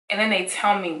and then they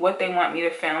tell me what they want me to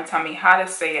film, tell me how to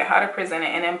say it, how to present it,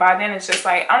 and then by then it's just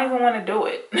like I don't even want to do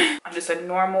it. I'm just a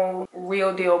normal,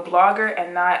 real deal blogger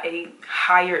and not a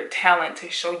hired talent to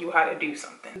show you how to do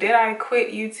something. Did I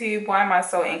quit YouTube? Why am I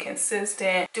so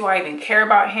inconsistent? Do I even care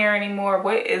about hair anymore?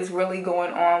 What is really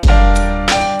going on?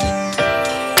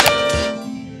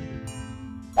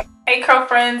 Hey curl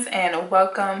friends, and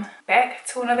welcome back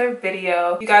to another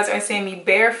video. You guys are seeing me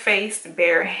barefaced,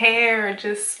 bare hair,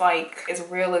 just like as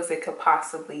real as it could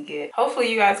possibly get. Hopefully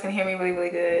you guys can hear me really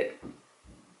good.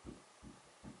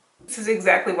 This is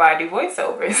exactly why I do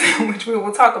voiceovers, which we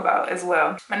will talk about as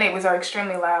well. My neighbors are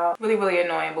extremely loud, really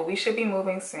annoying, but we should be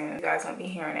moving soon. You guys won't be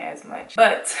hearing it as much.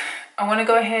 But I want to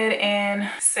go ahead and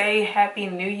say Happy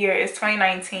New Year. It's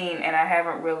 2019 and I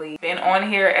haven't really been on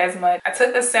here as much. I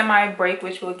took a semi break,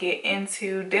 which we'll get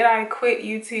into. Did I quit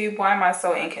YouTube? Why am I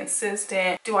so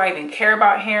inconsistent? Do I even care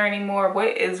about hair anymore?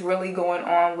 What is really going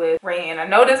on with Ray? And I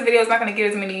know this video is not going to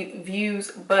get as many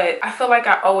views, but I feel like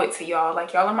I owe it to y'all.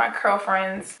 Like, y'all are my curl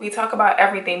friends. We talk about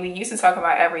everything. We used to talk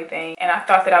about everything, and I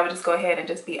thought that I would just go ahead and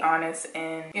just be honest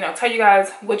and, you know, tell you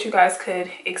guys what you guys could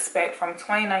expect from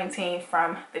 2019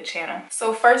 from the channel.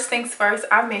 So first things first,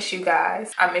 I miss you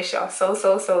guys. I miss y'all so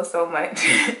much.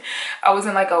 I was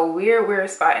in like a weird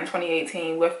spot in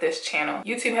 2018 with this channel.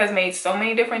 YouTube has made so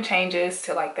many different changes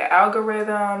to like the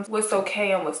algorithms, what's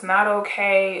okay and what's not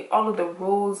okay, all of the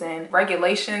rules and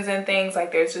regulations and things.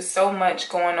 Like, there's just so much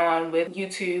going on with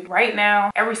YouTube right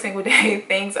now. Every single day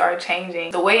things are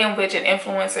changing. The way in which an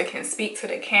influencer can speak to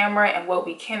the camera and what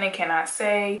we can and cannot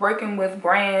say, working with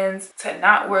brands to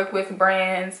not work with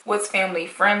brands, what's family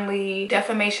friendly,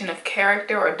 defamation of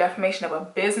character or defamation of a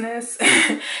business,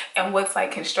 and what's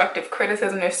like constructive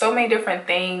criticism. There's so many different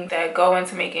things that go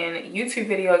into making YouTube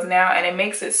videos now, and it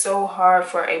makes it so hard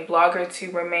for a blogger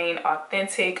to remain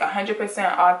authentic,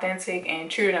 100% authentic and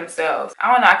true to themselves.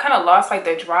 I don't know, I kind of lost like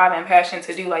the drive and passion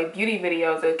to do like beauty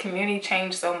videos. The community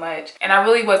changed so much and I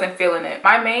really wasn't feeling it.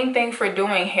 My main thing for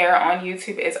doing hair on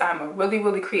YouTube is I'm a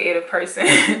really creative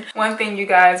person. One thing you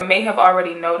guys may have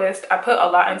already noticed, I put a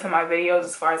lot into my videos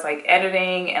as far as like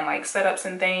editing and like setups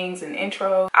and things and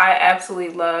intros. I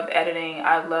absolutely love editing.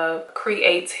 I love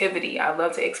creativity. I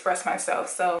love to express myself.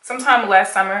 So sometime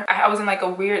last summer, I was in like a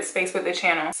weird space with the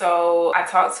channel. So I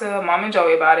talked to Mom and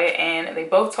Joey about it, and they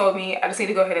both told me I just need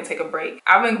to go ahead and take a break.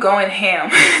 I've been going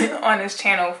ham on this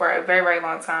channel for a very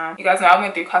long time. You guys know I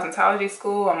went through cosmetology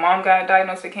school. My mom got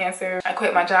diagnosed with cancer. I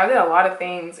quit my job. I did a lot of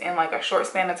things in like a short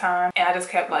span of time, and I just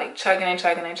kept like chugging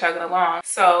along.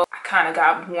 So I kind of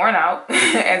got worn out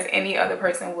as any other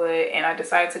person would, and I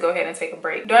decided to go ahead and take a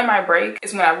break. During my break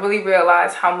is when I really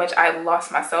realized how much I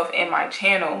lost myself in my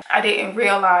channel. I didn't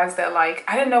realize that like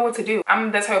I didn't know what to do.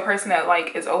 I'm the type of person that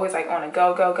like is always like on a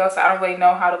go, so I don't really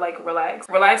know how to like relax.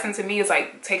 Relaxing to me is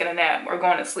like taking a nap or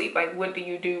going to sleep. Like, what do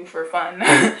you do for fun?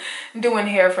 Doing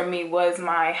hair for me was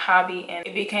my hobby and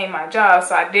it became my job,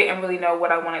 so I didn't really know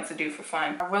what I wanted to do for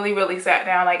fun. I really sat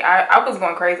down. Like, I was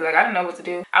going crazy. Like, I didn't know what to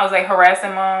do. I was like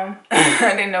harassing Mom.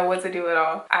 I didn't know what to do at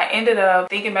all. I ended up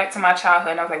thinking back to my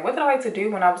childhood and I was like, what did I like to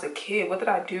do when I was a kid? What did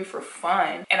I do for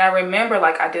fun? And I remember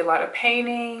like I did a lot of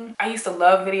painting. I used to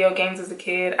love video games as a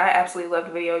kid. I absolutely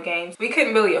loved video games. We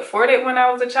couldn't really afford it when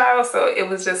I was a child, so it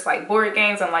was just like board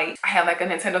games, and like I had like a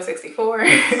Nintendo 64.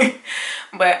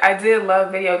 But I did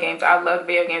love video games. I loved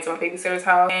video games at my babysitter's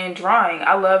house, and drawing.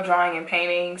 I love drawing and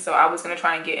painting, so I was gonna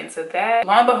try and get into that.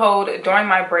 Lo and behold, during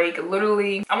my break,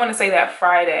 literally I want to say that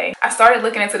Friday, I started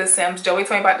looking into The Sims. Joey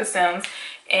told me about The Sims,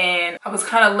 and I was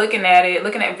kind of looking at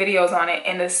videos on it,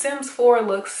 and The Sims 4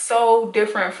 looks so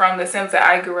different from The Sims that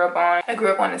I grew up on. I grew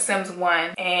up on The Sims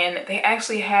 1, and they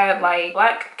actually had like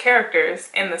black characters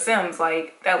in The Sims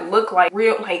like that looked like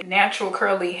real, like natural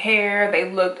curly hair.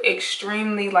 They looked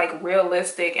extremely like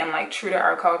realistic and like true to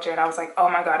our culture, and I was like, oh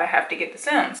my god, I have to get The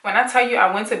Sims. When I tell you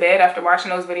I went to bed after watching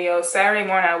those videos, Saturday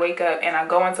morning I wake up and I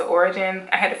go into Origin.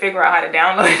 I had to figure out how to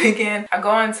download it again. I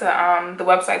go into the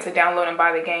website to download and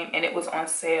buy the game, and it was on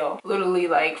sale. Literally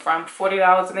like from $40,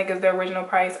 I think is the original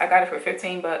price. I got it for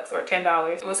 15 bucks or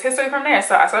 $10. It was history from there.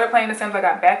 So I started playing The Sims. I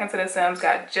got back into The Sims,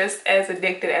 got just as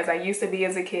addicted as I used to be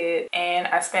as a kid, and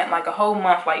I spent like a whole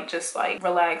month like just like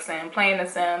relaxing, playing The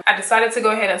Sims. I decided to go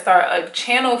ahead and start a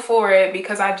channel for it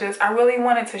because I really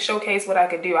wanted to showcase what I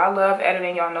could do. I love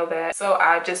editing, y'all know that. So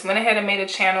I just went ahead and made a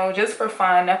channel just for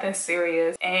fun, nothing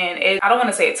serious, and I don't want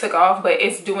to say it took off, but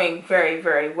it's doing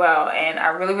very well, and I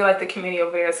really like the community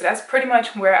over there. So that's pretty much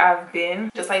much where I've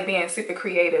been, just like being super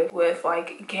creative with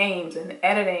like games and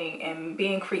editing and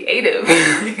being creative.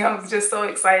 I was just so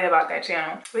excited about that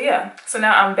channel. But yeah, so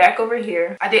now I'm back over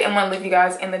here. I didn't want to leave you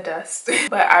guys in the dust,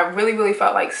 but I really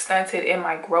felt like stunted in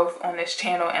my growth on this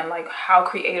channel and like how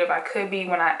creative I could be.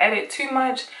 When I edit too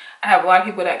much, I have a lot of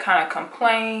people that kind of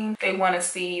complain. They want to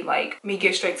see like me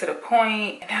get straight to the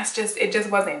point. And that's just, it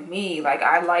just wasn't me. Like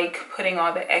I like putting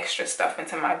all the extra stuff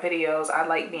into my videos. I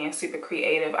like being super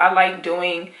creative. I like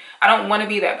doing, I don't want to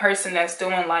be that person that's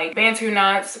doing like bantu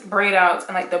knots, braid outs,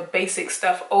 and like the basic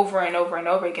stuff over and over and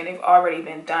over again. They've already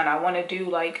been done. I want to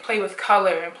do like play with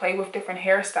color and play with different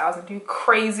hairstyles and do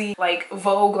crazy like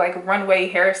Vogue, like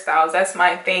runway hairstyles. That's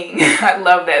my thing. I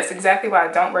love that. It's exactly why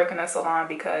I don't work in a salon,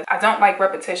 because I don't like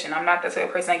repetition. I'm not that sort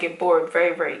of person. I get bored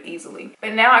very easily.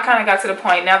 But now I kind of got to the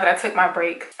point, now that I took my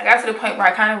break, I got to the point where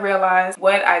I kind of realized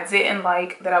what I didn't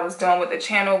like that I was doing with the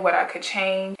channel, what I could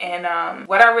change. And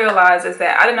what I realized is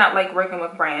that I did not like working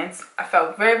with brands. I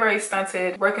felt very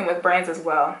stunted working with brands as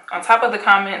well. On top of the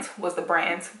comments was the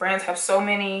brands. Brands have so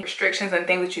many restrictions and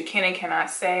things that you can and cannot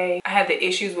say. I had the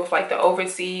issues with like the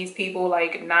overseas people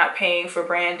like not paying for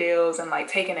brand deals and like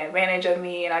taking advantage of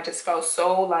me, and I just felt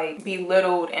so like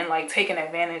belittled and like taken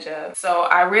advantage of. So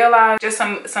I realized, just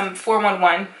some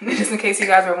 411, just in case you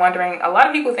guys were wondering, a lot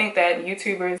of people think that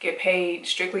YouTubers get paid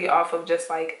strictly off of just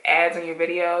like ads on your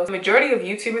videos. The majority of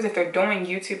YouTubers, if they're doing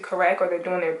YouTube correct or they're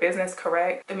doing their business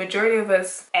correct, the majority of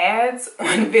us ads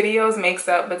on videos makes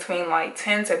up between like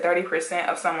 10 to 30%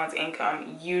 of someone's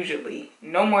income, usually.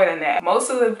 No more than that.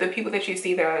 Most of the people that you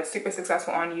see that are super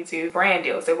successful on YouTube, brand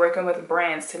deals, they're working with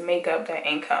brands to make up that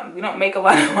income. We don't make a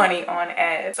lot of money on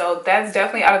ads. So that's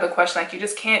definitely out of the question. Like you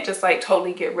just can't just like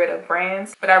totally get rid of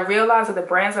brands. But I realized that the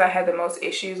brands that I had the most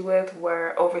issues with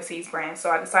were overseas brands. So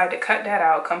I decided to cut that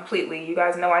out completely. You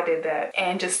guys know I did that.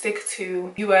 And just stick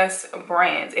to US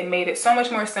brands. It made it so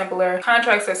much more simpler.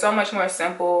 Contracts are so much more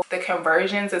simple. The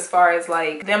conversions, as far as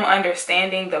like them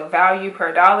understanding the value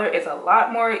per dollar, is a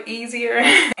lot more easier.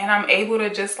 And I'm able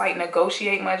to just like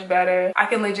negotiate much better. I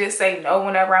can legit say no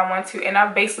whenever I want to. And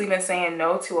I've basically been saying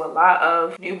no to a lot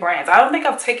of new brands. I don't think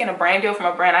I've taken a brand deal from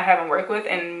a brand I haven't worked with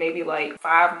in maybe like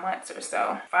 5 months or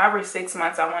so. 5 or 6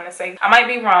 months, I want to say. I might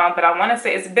be wrong, but I want to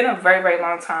say it's been a very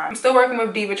long time. I'm still working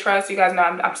with Diva Trust. You guys know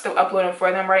I'm still uploading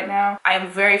for them right now. I am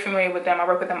very familiar with them. I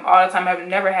work with them all the time. I've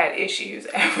never had issues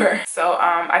ever. So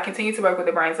I continue to work with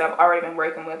the brands that I've already been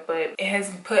working with, but it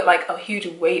has put like a huge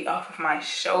weight off of my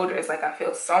shoulders. Like I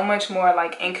feel so much more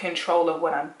like in control of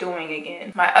what I'm doing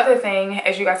again. My other thing,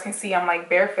 as you guys can see, I'm like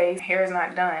barefaced. Hair is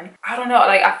not done. I don't know.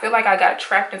 Like I feel like I got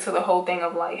trapped into the whole thing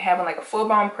of like having like a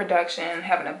full-blown production,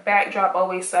 having a backdrop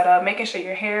always set up, making sure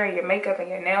your hair and your makeup and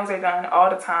your nails are done all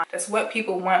the time. That's what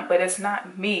people want, but it's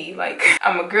not me. Like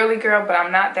I'm a girly girl, but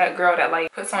I'm not that girl that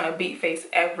like puts on a beat face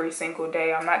every single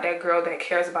day. I'm not that girl that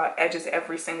cares about edges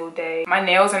every single day. My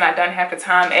nails are not done half the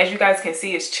time. As you guys can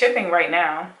see, it's chipping right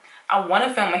now. I want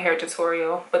to film a hair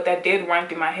tutorial, but that did run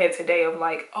through my head today of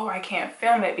like, oh, I can't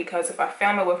film it because if I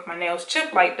film it with my nails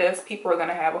chipped like this, people are going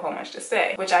to have a whole bunch to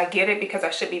say, which I get it because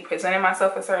I should be presenting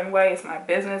myself a certain way. It's my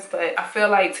business, but I feel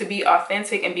like to be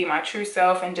authentic and be my true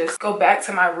self and just go back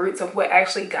to my roots of what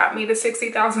actually got me to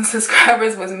 60,000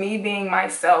 subscribers was me being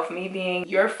myself, me being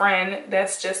your friend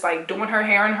that's just like doing her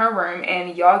hair in her room,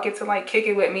 and y'all get to like kick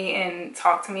it with me and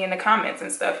talk to me in the comments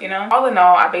and stuff, you know? All in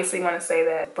all, I basically want to say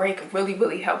that break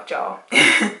really helped y'all.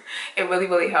 It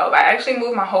really helped. I actually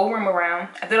moved my whole room around.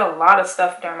 I did a lot of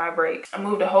stuff during my break. I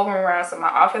moved the whole room around, so my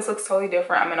office looks totally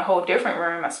different. I'm in a whole different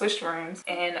room. I switched rooms,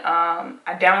 and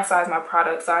I downsized my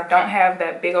products, so I don't have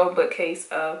that big old bookcase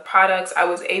of products. I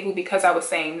was able, because I was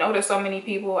saying no to so many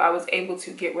people, I was able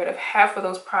to get rid of half of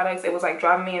those products. It was like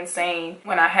driving me insane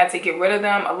when I had to get rid of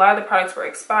them. A lot of the products were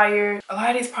expired. A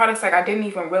lot of these products like I didn't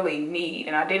even really need,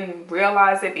 and I didn't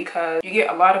realize it because you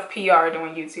get a lot of PR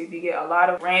doing YouTube. You get a lot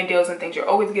of brand deals and things. You're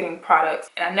always getting products,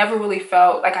 and I never really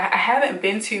felt like I haven't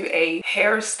been to a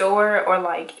hair store or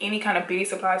like any kind of beauty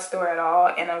supply store at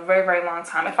all in a very long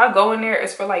time. If I go in there,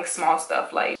 it's for like small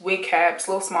stuff like wig caps,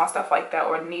 little small stuff like that,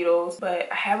 or needles, but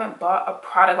I haven't bought a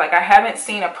product. Like I haven't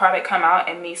seen a product come out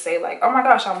and me say like, oh my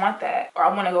gosh, I want that, or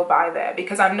I want to go buy that,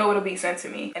 because I know it'll be sent to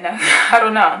me. And that's, I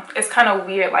don't know, it's kind of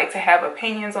weird like to have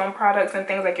opinions on products and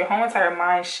things. Like your whole entire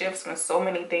mind shifts when so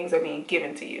many things are being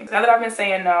given to you. So now that I've been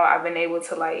saying no, I've been able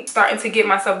to like starting to get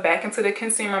my myself back into the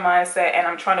consumer mindset, and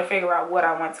I'm trying to figure out what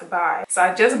I want to buy. So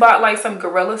I just bought like some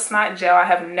Gorilla Snot gel. I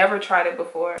have never tried it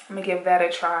before. I'm gonna give that a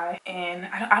try. And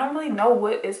I don't really know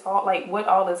what is all, like what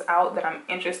all is out that I'm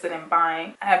interested in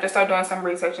buying. I have to start doing some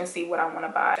research and see what I want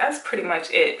to buy. That's pretty much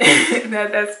it.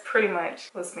 That's pretty much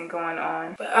what's been going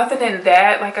on. But other than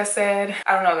that, like I said,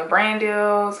 I don't know, the brand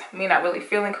deals, me not really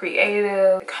feeling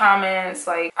creative, the comments,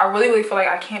 like I really feel like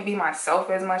I can't be myself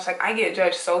as much. Like I get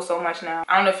judged so much now.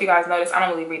 I don't know if you guys noticed, I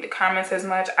don't really read the comments as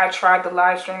much. I tried the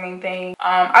live streaming thing.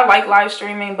 I like live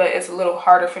streaming, but it's a little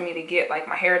harder for me to get like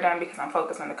my hair done because I'm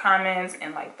focused on the comments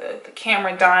and like the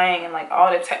camera dying and like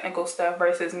all the technical stuff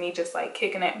versus me just like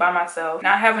kicking it by myself,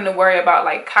 not having to worry about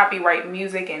like copyright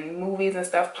music and movies and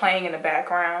stuff playing in the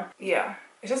background. Yeah,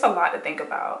 it's just a lot to think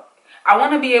about. I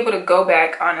want to be able to go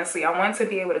back, honestly. I want to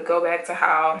be able to go back to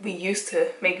how we used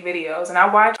to make videos. And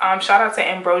I watched, shout out to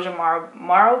Ambrosia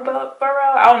Marlborough.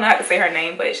 I don't know how to say her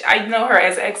name, but I know her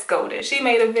as X Golden. She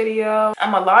made a video.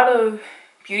 A lot of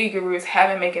beauty gurus have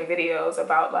been making videos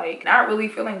about like not really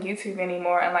feeling YouTube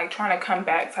anymore and like trying to come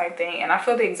back type thing, and I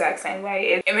feel the exact same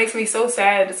way. It makes me so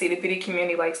sad to see the beauty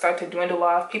community like start to dwindle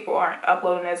off. People aren't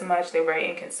uploading as much, they're very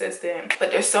inconsistent, but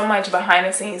there's so much behind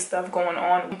the scenes stuff going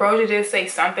on. Ambrosia did say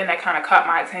something that kind of caught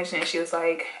my attention. She was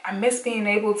like, I miss being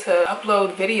able to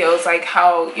upload videos like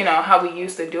how, you know, how we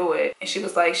used to do it. And she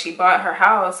was like, she bought her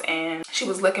house and she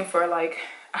was looking for like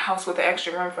a house with an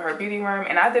extra room for her beauty room,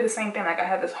 and I did the same thing. Like I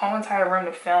had this whole entire room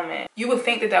to film in. You would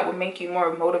think that would make you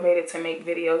more motivated to make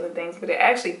videos and things, but it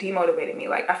actually demotivated me.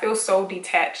 Like I feel so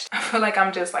detached. I feel like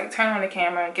I'm just like turn on the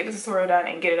camera, get the tutorial done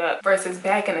and get it up, versus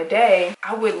back in the day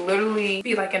I would literally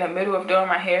be like in the middle of doing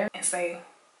my hair and say,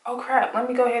 oh crap, let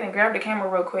me go ahead and grab the camera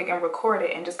real quick and record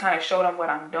it and just kind of show them what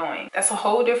I'm doing. That's a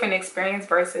whole different experience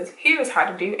versus here's how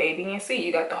to do A, B, and C.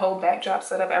 You got the whole backdrop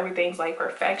set up, everything's like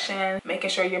perfection,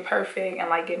 making sure you're perfect and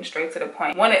like getting straight to the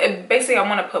point. Basically, I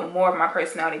want to put more of my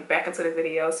personality back into the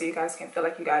video so you guys can feel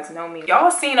like you guys know me. Y'all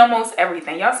seen almost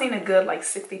everything. Y'all seen a good like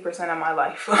 60% of my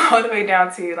life all the way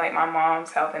down to like my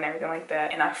mom's health and everything like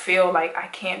that. And I feel like I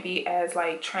can't be as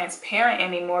like transparent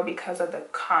anymore because of the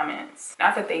comments.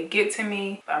 Not that they get to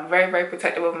me, I'm very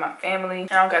protective of my family.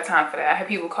 I don't got time for that. I had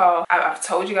people call. I've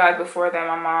told you guys before that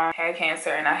my mom had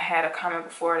cancer, and I had a comment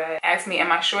before that asked me,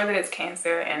 am I sure that it's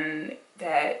cancer and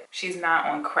that she's not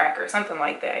on crack or something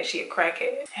like that? Is she a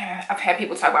crackhead? I've had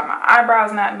people talk about my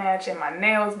eyebrows not matching, my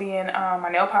nails being, my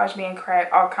nail polish being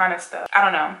cracked, all kind of stuff. I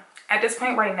don't know. At this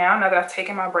point right now that I've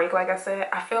taken my break, like I said,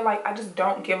 I feel like I just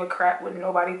don't give a crap what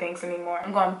nobody thinks anymore.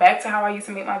 I'm going back to how I used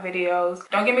to make my videos.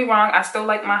 Don't get me wrong, I still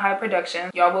like my high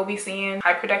production. Y'all will be seeing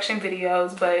high production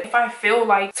videos, but if I feel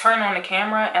like turning on the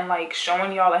camera and like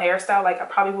showing y'all a hairstyle like I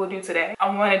probably will do today,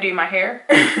 I want to do my hair.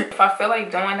 If I feel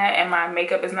like doing that and my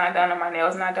makeup is not done and my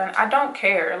nails not done, I don't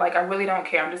care. Like I really don't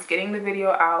care. I'm just getting the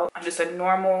video out. I'm just a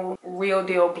normal, real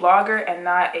deal blogger and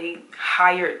not a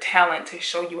hired talent to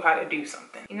show you how to do something.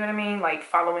 You know what I mean? Like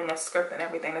following a script and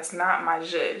everything. That's not my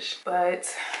zhuzh.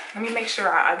 But let me make sure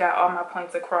I got all my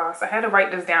points across. I had to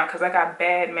write this down because I got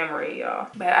bad memory, y'all.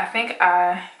 But I think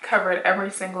I covered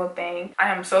every single thing.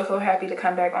 I am so happy to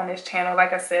come back on this channel.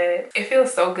 Like I said, it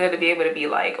feels so good to be able to be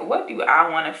like, what do I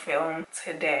want to film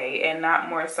today? And not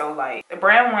more so like the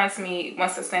brand wants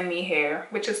to send me hair,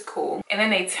 which is cool. And then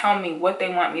they tell me what they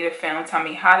want me to film, tell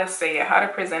me how to say it, how to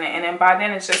present it. And then by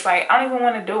then it's just like, I don't even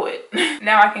want to do it.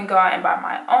 Now I can go out and buy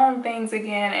my own things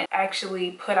again and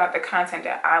actually put out the content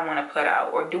that I want to put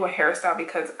out, or do a hairstyle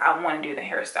because I want to do the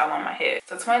hairstyle on my head.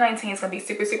 So 2019 is gonna be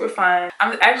super fun.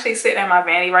 I'm actually sitting at my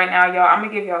vanity right now, y'all. I'm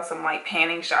gonna give y'all some like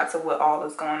panning shots of what all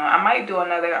is going on. I might do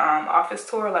another office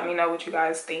tour. Let me know what you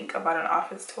guys think about an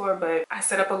office tour. But I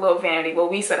set up a little vanity. Well,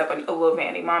 we set up a little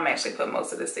vanity. Mom actually put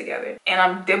most of this together, and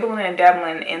I'm dibbling and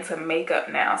dabbling into makeup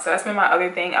now. So that's been my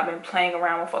other thing. I've been playing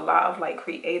around with a lot of like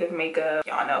creative makeup.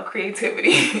 Y'all know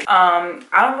creativity.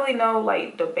 I don't really know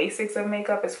like the basics of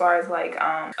makeup as far as like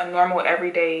a normal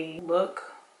everyday look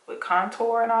with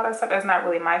contour and all that stuff. That's not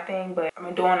really my thing, but I've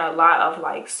been doing a lot of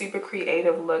like super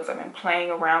creative looks. I've been playing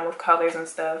around with colors and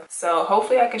stuff, so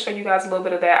hopefully I can show you guys a little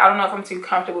bit of that. I don't know if I'm too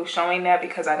comfortable showing that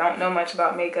because I don't know much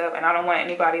about makeup and I don't want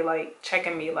anybody like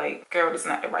checking me like, girl, this is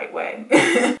not the right way.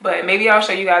 But maybe I'll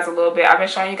show you guys a little bit. I've been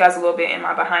showing you guys a little bit in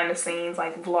my behind the scenes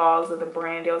like vlogs of the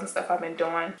brand deals and stuff I've been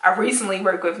doing. I recently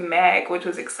worked with MAC, which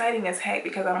was exciting as heck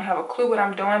because I don't have a clue what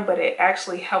I'm doing, but it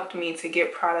actually helped me to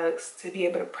get products, to be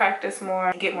able to practice more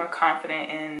and get more more confident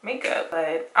in makeup.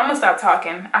 But I'm gonna stop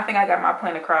talking. I think I got my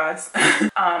point across.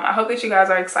 I hope that you guys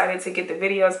are excited to get the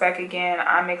videos back again.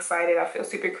 I'm excited. I feel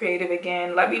super creative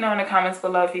again. Let me know in the comments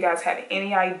below if you guys had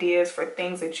any ideas for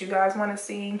things that you guys want to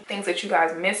see, things that you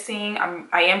guys miss seeing.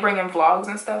 I am bringing vlogs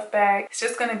and stuff back. It's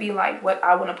just gonna be like what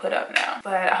I want to put up now.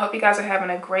 But I hope you guys are having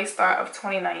a great start of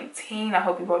 2019. I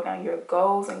hope you wrote down your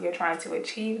goals and you're trying to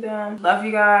achieve them. Love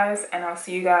you guys, and I'll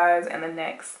see you guys in the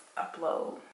next upload.